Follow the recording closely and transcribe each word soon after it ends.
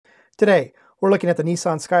Today, we're looking at the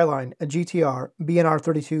Nissan Skyline, a GTR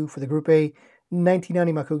BNR32 for the Group A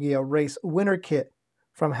 1990 Macau Guia race winner kit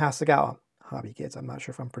from Hasegawa. Hobby Kits, I'm not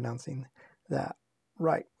sure if I'm pronouncing that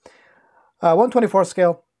right. 1/24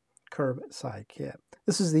 scale curbside kit.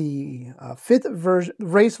 This is the fifth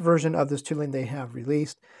race version of this tooling they have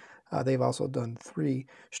released. They've also done 3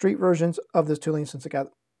 street versions of this tooling since it got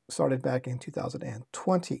started back in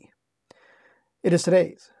 2020. It is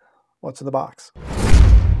today's What's in the Box.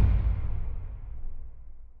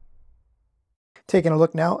 Taking a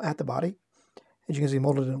look now at the body. As you can see,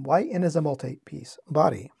 molded in white and is a multi-piece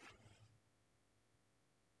body.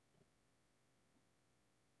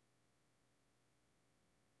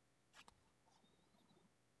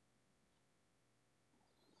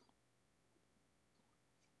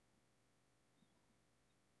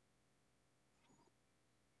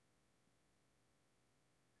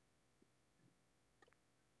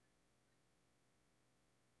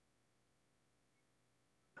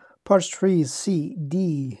 Parts trees C,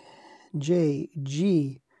 D, J,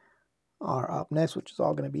 G are up next, which is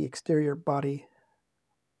all going to be exterior body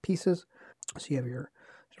pieces. So you have your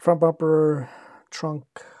front bumper, trunk,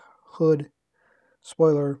 hood,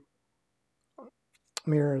 spoiler,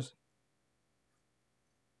 mirrors.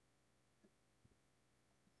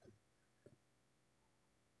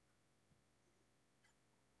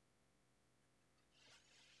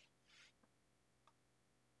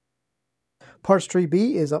 Parts tree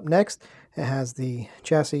B is up next. It has the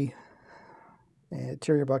chassis,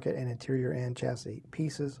 interior bucket, and interior and chassis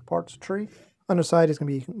pieces. Parts tree. Underside is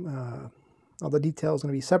going to be, all the details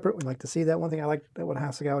going to be separate. We'd like to see that. One thing I like that what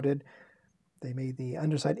Hasegawa did, they made the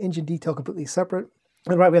underside engine detail completely separate.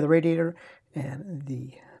 On the right, we have the radiator and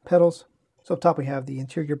the pedals. So up top, we have the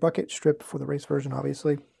interior bucket strip for the race version,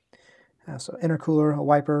 obviously. So intercooler, a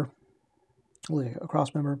wiper, a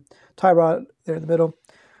cross member, tie rod there in the middle.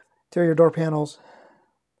 Interior door panels,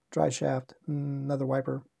 drive shaft, another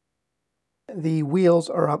wiper. The wheels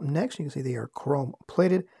are up next. You can see they are chrome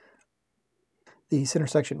plated. The center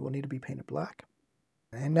section will need to be painted black.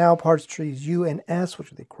 And now parts trees U and S,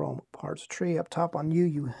 which are the chrome parts tree. Up top on U,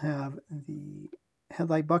 you have the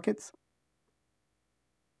headlight buckets.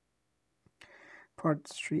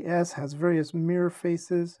 Parts tree S has various mirror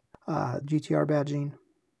faces, GTR badging,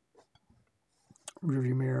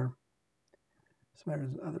 rearview mirror,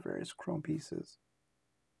 some other various chrome pieces.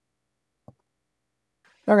 Now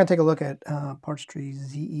we're going to take a look at parts tree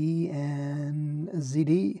ZE and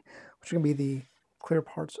ZD, which are going to be the clear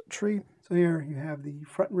parts tree. So here you have the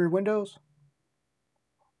front and rear windows.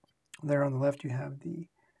 There on the left you have the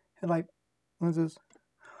headlight lenses.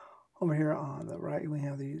 Over here on the right we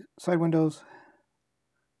have the side windows,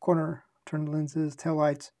 corner turn lenses, tail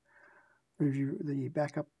lights, review the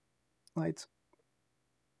backup lights.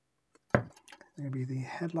 Going to be the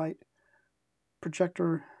headlight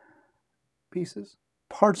projector pieces.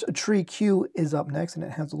 Parts tree Q is up next, and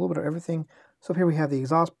it has a little bit of everything. So up here we have the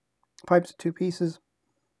exhaust pipes, 2 pieces.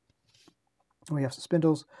 We have some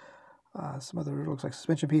spindles, some other, it looks like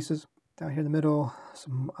suspension pieces. Down here in the middle,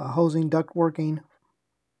 some hosing, duct working.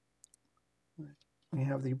 We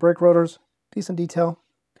have the brake rotors, decent detail.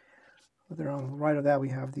 There on the right of that we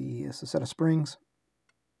have a set of springs.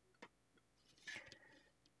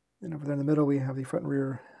 Then over there in the middle we have the front and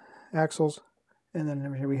rear axles. And then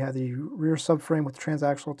over here we have the rear subframe with the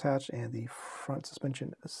transaxle attached and the front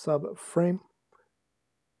suspension subframe.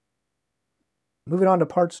 Moving on to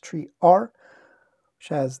parts tree R, which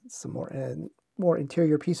has some more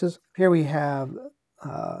interior pieces. Here we have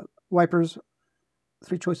wipers,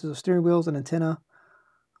 3 choices of steering wheels, and antenna.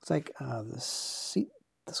 Looks like the seat,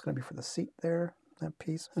 that's going to be for the seat there, that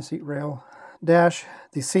piece. The seat rail dash,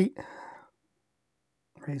 the seat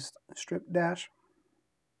raised strip dash.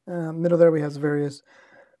 Middle there we have various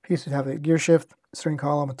pieces. We have a gear shift, steering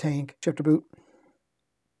column, a tank, shifter boot.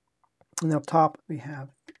 And up top we have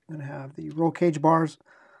going to have the roll cage bars,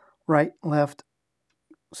 right, left,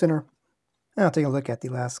 center. Now take a look at the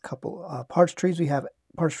last couple parts trees. We have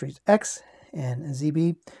parts trees X and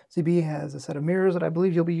ZB. ZB has a set of mirrors that I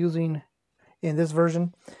believe you'll be using in this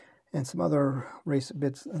version, and some other race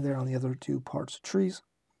bits there on the other 2 parts trees.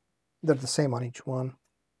 They're the same on each one.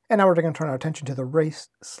 And now we're going to turn our attention to the race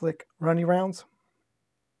slick runny rounds.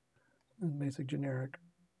 Basic generic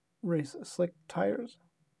race slick tires.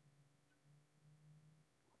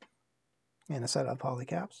 And a set of poly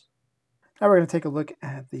caps. Now we're going to take a look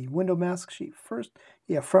at the window mask sheet first.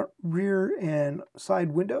 You have front, rear, and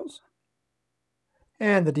side windows.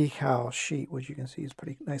 And the decal sheet, which you can see is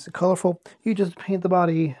pretty nice and colorful. You just paint the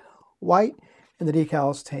body white, and the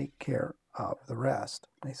decals take care of the rest.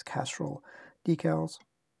 Nice Castrol decals.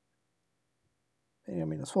 I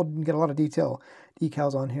mean, this whole didn't get a lot of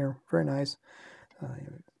decals on here. Very nice.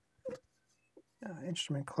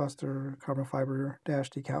 Instrument cluster, carbon fiber dash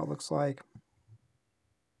decal, looks like.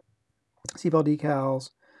 Seatbelt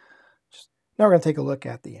decals. Now we're going to take a look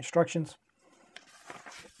at the instructions.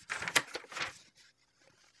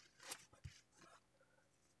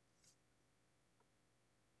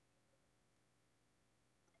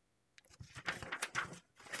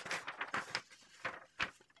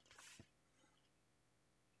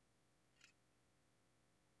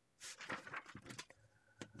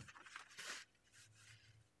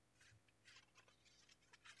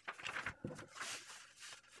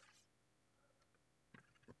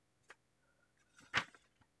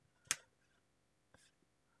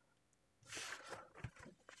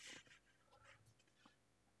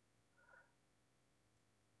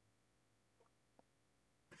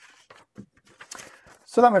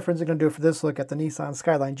 So that, my friends, are going to do it for this look at the Nissan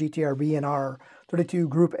Skyline GTR BNR32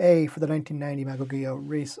 Group A for the 1990 Macau Guia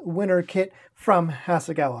Race Winner Kit from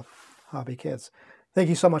Hasegawa Hobby Kits. Thank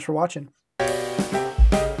you so much for watching.